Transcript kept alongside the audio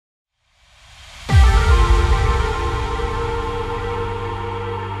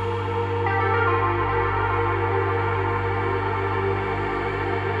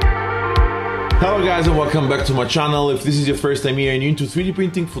Hello guys and welcome back to my channel. If this is your first time here and you're into 3D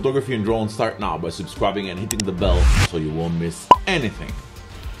printing, photography and drones, start now by subscribing and hitting the bell so you won't miss anything.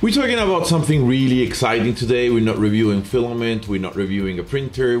 We're talking about something really exciting today. We're not reviewing filament, we're not reviewing a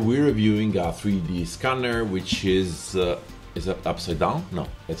printer, we're reviewing a 3D scanner, which is that upside down? No,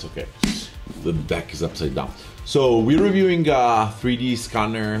 that's okay. The back is upside down. So we're reviewing a 3D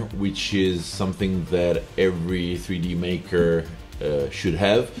scanner, which is something that every 3D maker should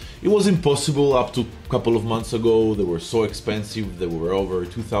have. It was impossible up to a couple of months ago. They were so expensive. They were over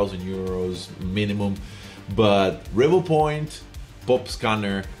 2,000 euros minimum. But RevoPoint pop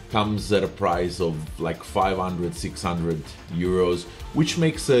scanner comes at a price of like 500, 600 euros, which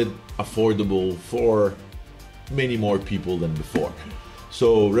makes it affordable for many more people than before.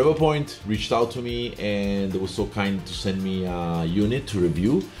 So RevoPoint reached out to me and they were so kind to send me a unit to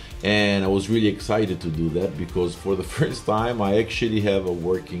review, and I was really excited to do that because for the first time I actually have a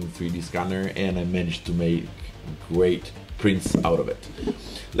working 3D scanner and I managed to make great prints out of it.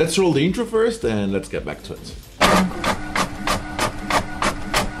 Let's roll the intro first and let's get back to it.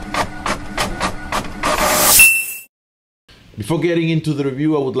 Before getting into the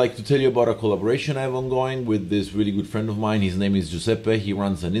review, I would like to tell you about a collaboration I have ongoing with this really good friend of mine. His name is Giuseppe. He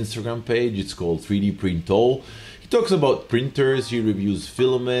runs an Instagram page. It's called 3D Print All. He talks about printers, he reviews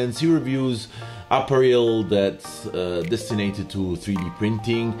filaments, he reviews apparel that's destined to 3D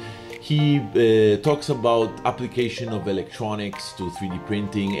printing. He talks about application of electronics to 3D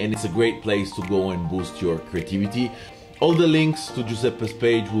printing, and it's a great place to go and boost your creativity. All the links to Giuseppe's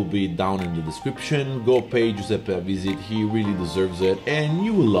page will be down in the description. Go pay Giuseppe a visit, he really deserves it and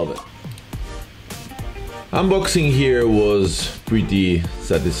you will love it. Unboxing here was pretty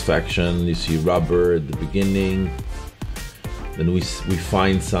satisfaction. You see rubber at the beginning. Then we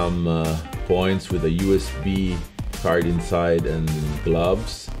find some points with a USB card inside and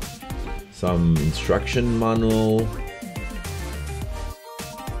gloves. Some instruction manual.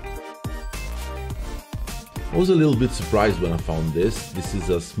 I was a little bit surprised when I found this. This is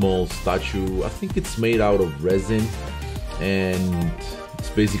a small statue. I think it's made out of resin and it's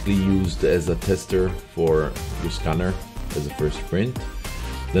basically used as a tester for your scanner as a first print.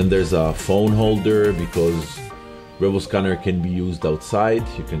 Then there's a phone holder because RevoScanner can be used outside.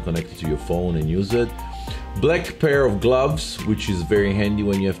 You can connect it to your phone and use it. Black pair of gloves, which is very handy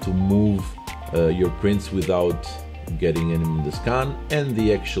when you have to move your prints without getting them in the scan, and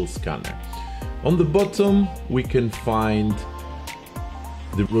the actual scanner. On the bottom we can find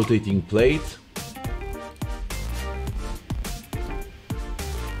the rotating plate.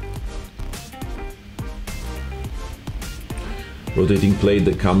 Rotating plate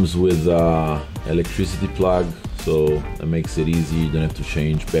that comes with an electricity plug, so that makes it easy. You don't have to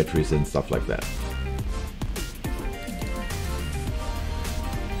change batteries and stuff like that.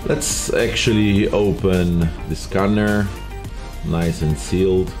 Let's actually open the scanner, nice and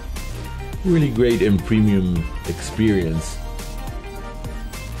sealed. Really great and premium experience.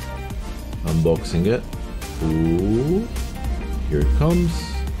 Unboxing it. Ooh, here it comes.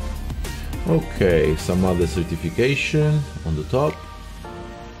 Okay, some other certification on the top.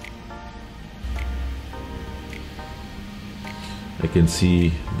 I can see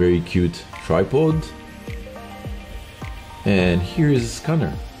very cute tripod. And here is a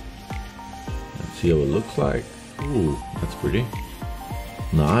scanner. Let's see how it looks like. Ooh, that's pretty.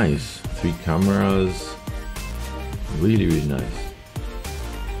 Nice. 3 cameras, really nice,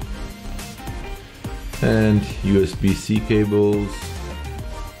 and USB-C cables.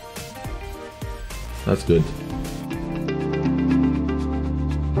 That's good.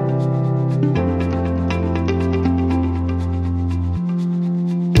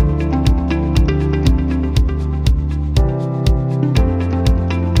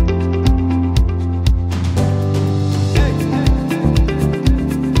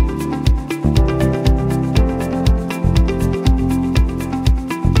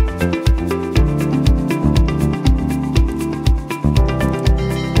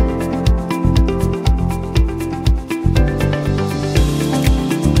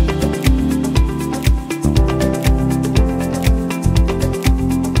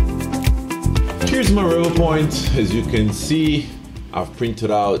 Here's my RevoPoint. As you can see, I've printed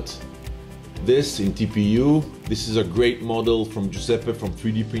out this in TPU. This is a great model from Giuseppe from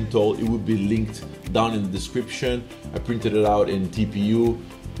 3D Print All. It will be linked down in the description. I printed it out in TPU,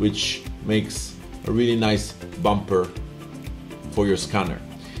 which makes a really nice bumper for your scanner.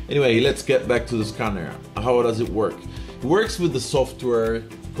 Anyway, let's get back to the scanner. How does it work? It works with the software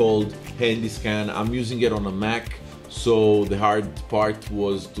called HandyScan. I'm using it on a Mac, so the hard part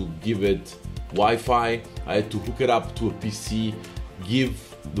was to give it Wi-Fi. I had to hook it up to a PC, give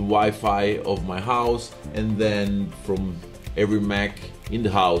the Wi-Fi of my house, and then from every Mac in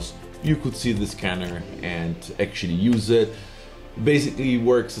the house you could see the scanner and actually use it. Basically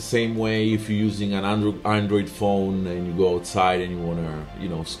works the same way if you're using an Android phone and you go outside and you want to, you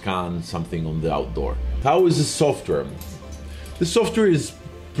know, scan something on the outdoor. How is the software? The software is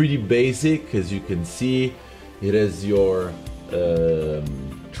pretty basic. As you can see, it has your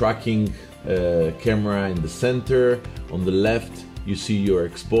tracking camera in the center. On the left you see your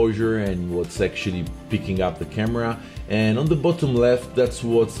exposure and what's actually picking up the camera, and on the bottom left, that's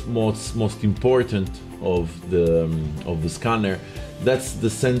what's most important of the scanner. That's the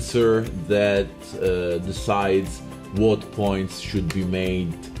sensor that decides what points should be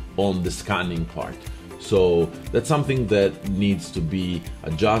made on the scanning part. So that's something that needs to be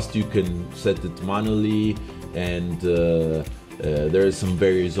adjusted. You can set it manually, and there are some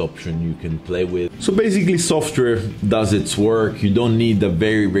various options you can play with. So basically software does its work. You don't need a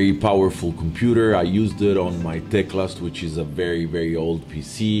very powerful computer. I used it on my Teclast, which is a very old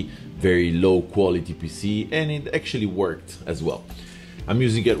PC, very low quality PC, and it actually worked as well. I'm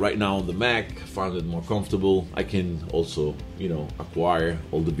using it right now on the Mac, found it more comfortable. I can also, you know, acquire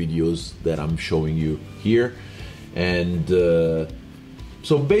all the videos that I'm showing you here. And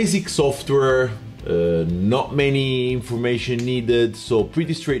so basic software, not many information needed, so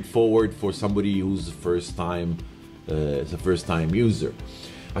pretty straightforward for somebody who's the first time user.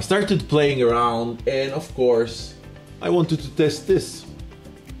 I started playing around, and of course I wanted to test this.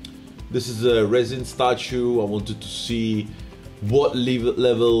 This is a resin statue. I wanted to see what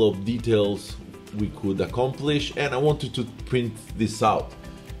level of details we could accomplish, and I wanted to print this out.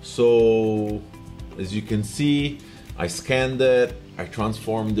 So as you can see, I scanned it, I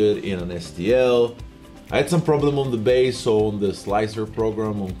transformed it in an STL. I had some problem on the base, so on the slicer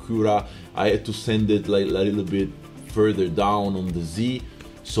program on Cura, I had to send it like a little bit further down on the Z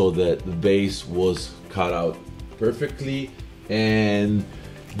so that the base was cut out perfectly, and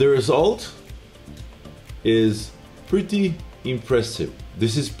the result is pretty impressive.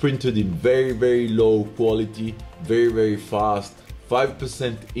 This is printed in very low quality, very fast,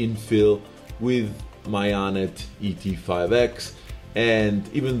 5% infill with my Anet ET5X, and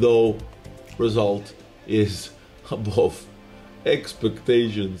even though result is above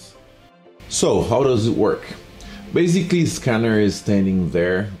expectations. So how does it work? Basically, the scanner is standing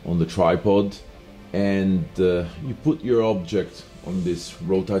there on the tripod, and you put your object on this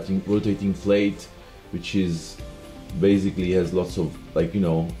rotating plate, which is basically has lots of, like, you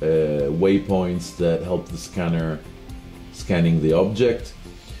know, waypoints that help the scanner scanning the object.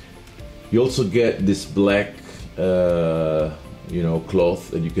 You also get this black you know,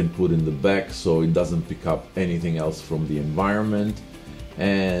 cloth that you can put in the back so it doesn't pick up anything else from the environment,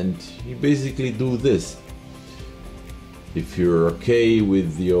 and you basically do this. If you're okay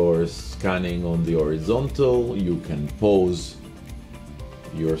with your scanning on the horizontal, you can pose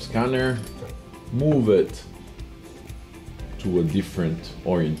your scanner, move it to a different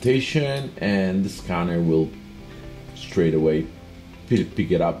orientation, and the scanner will straight away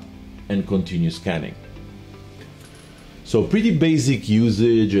pick it up and continue scanning. So pretty basic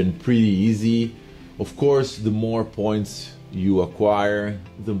usage and pretty easy. Of course, the more points you acquire,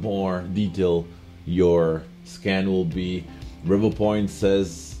 the more detail your scan will be. RevoPoint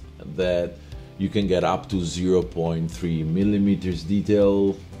says that you can get up to 0.3 millimeters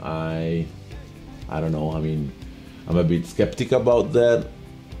detail. I don't know, I mean, I'm a bit skeptic about that,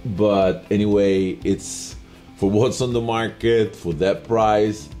 but anyway, it's for what's on the market for that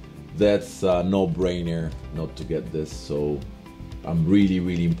price. That's a no-brainer not to get this, so I'm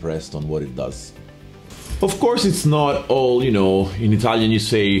really impressed on what it does. Of course, it's not all, you know, in Italian you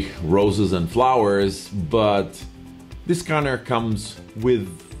say roses and flowers, but this scanner comes with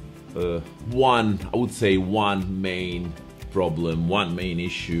I would say one main problem, one main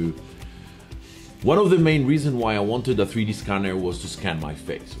issue. One of the main reasons why I wanted a 3D scanner was to scan my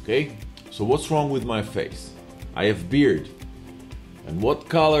face, okay? So what's wrong with my face? I have beard. And what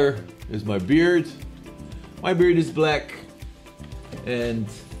color is my beard? My beard is black. And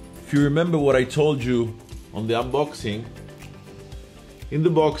if you remember what I told you on the unboxing, in the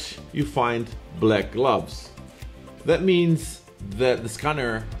box you find black gloves. That means that the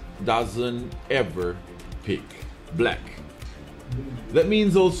scanner doesn't ever pick black. That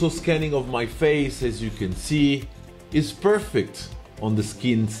means also scanning of my face, as you can see, is perfect on the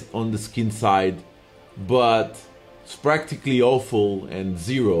skin side, but it's practically awful and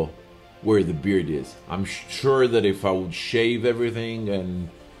zero where the beard is. I'm sure that if I would shave everything and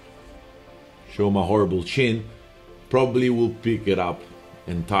show my horrible chin, probably will pick it up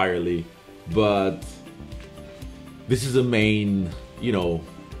entirely. But this is a main, you know,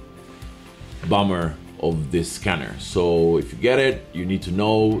 bummer of this scanner. So if you get it, you need to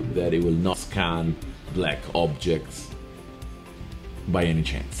know that it will not scan black objects by any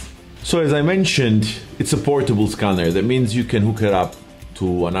chance. So as I mentioned, it's a portable scanner. That means you can hook it up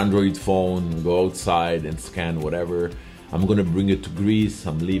to an Android phone, go outside and scan whatever. I'm gonna bring it to Greece.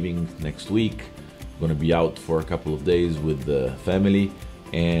 I'm leaving next week. I'm gonna be out for a couple of days with the family,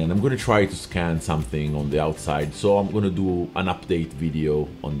 and I'm gonna try to scan something on the outside. So I'm gonna do an update video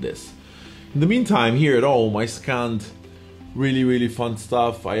on this. In the meantime, here at home, I scanned really fun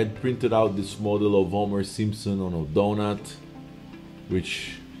stuff. I had printed out this model of Homer Simpson on a donut,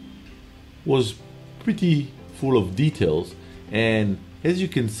 which was pretty full of details, and as you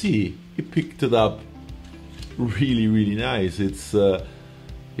can see, it picked it up really nice.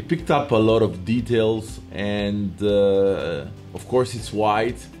 It picked up a lot of details, and of course it's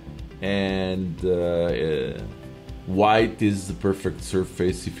white, and white is the perfect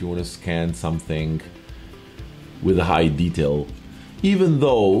surface if you want to scan something with a high detail. Even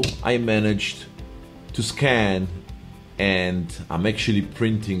though I managed to scan, and I'm actually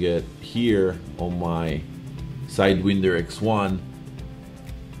printing it here on my Sidewinder X1,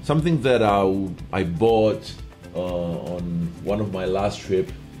 something that I bought on one of my last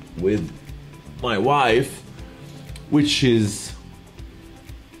trip with my wife, which is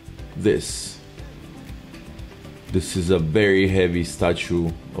this. This is a very heavy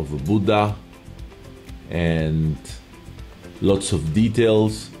statue of a Buddha and lots of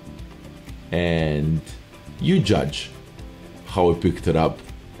details, and you judge how I picked it up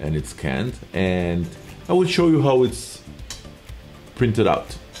and it's scanned, and I will show you how it's printed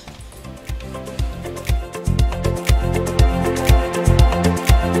out.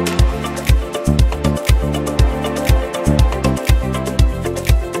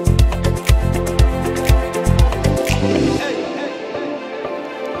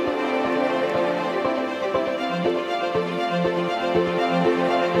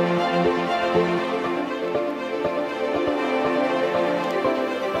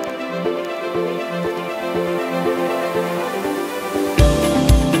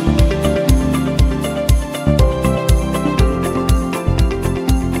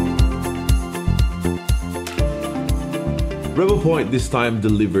 RevoPoint this time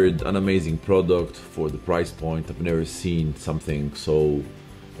delivered an amazing product for the price point. I've never seen something so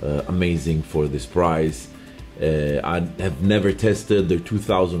amazing for this price. I have never tested their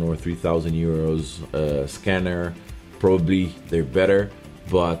 2,000 or 3,000 euros scanner. Probably they're better,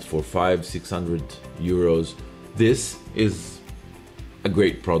 but for 500-600 euros, this is a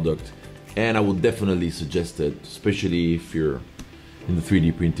great product, and I would definitely suggest it, especially if you're in the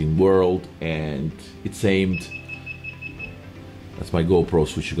 3D printing world and it's aimed. That's my GoPro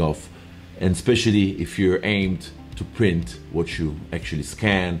switching off. And especially if you're aimed to print what you actually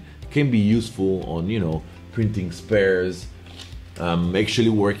scan, it can be useful on, you know, printing spares. I'm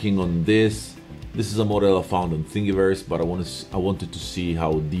actually working on this. This is a model I found on Thingiverse, but I wanted to see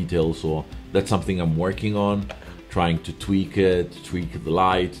how detailed, so that's something I'm working on, trying to tweak it, tweak the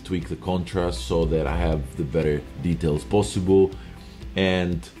light, tweak the contrast so that I have the better details possible.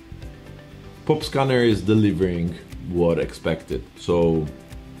 And Pop Scanner is delivering what expected, so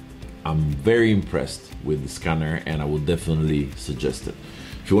I'm very impressed with the scanner, and I will definitely suggest it.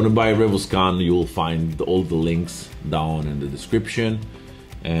 If you want to buy a RevoScan, you will find all the links down in the description,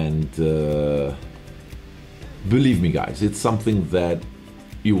 and believe me guys, it's something that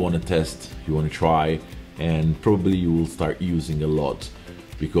you want to test, you want to try, and probably you will start using a lot,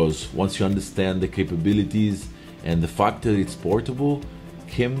 because once you understand the capabilities and the fact that it's portable,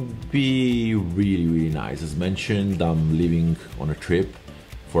 can be really nice. As mentioned, I'm leaving on a trip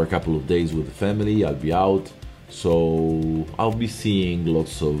for a couple of days with the family. I'll be out, so I'll be seeing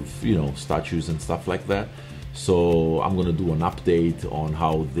lots of, you know, statues and stuff like that. So I'm gonna do an update on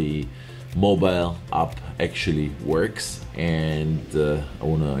how the mobile app actually works, and I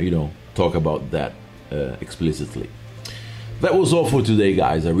wanna, you know, talk about that explicitly. That was all for today,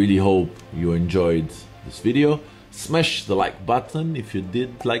 guys. I really hope you enjoyed this video. Smash the like button if you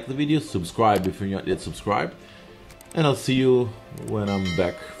did like the video, subscribe if you're not yet subscribed, and I'll see you when I'm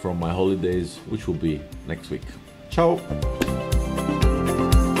back from my holidays, which will be next week. Ciao!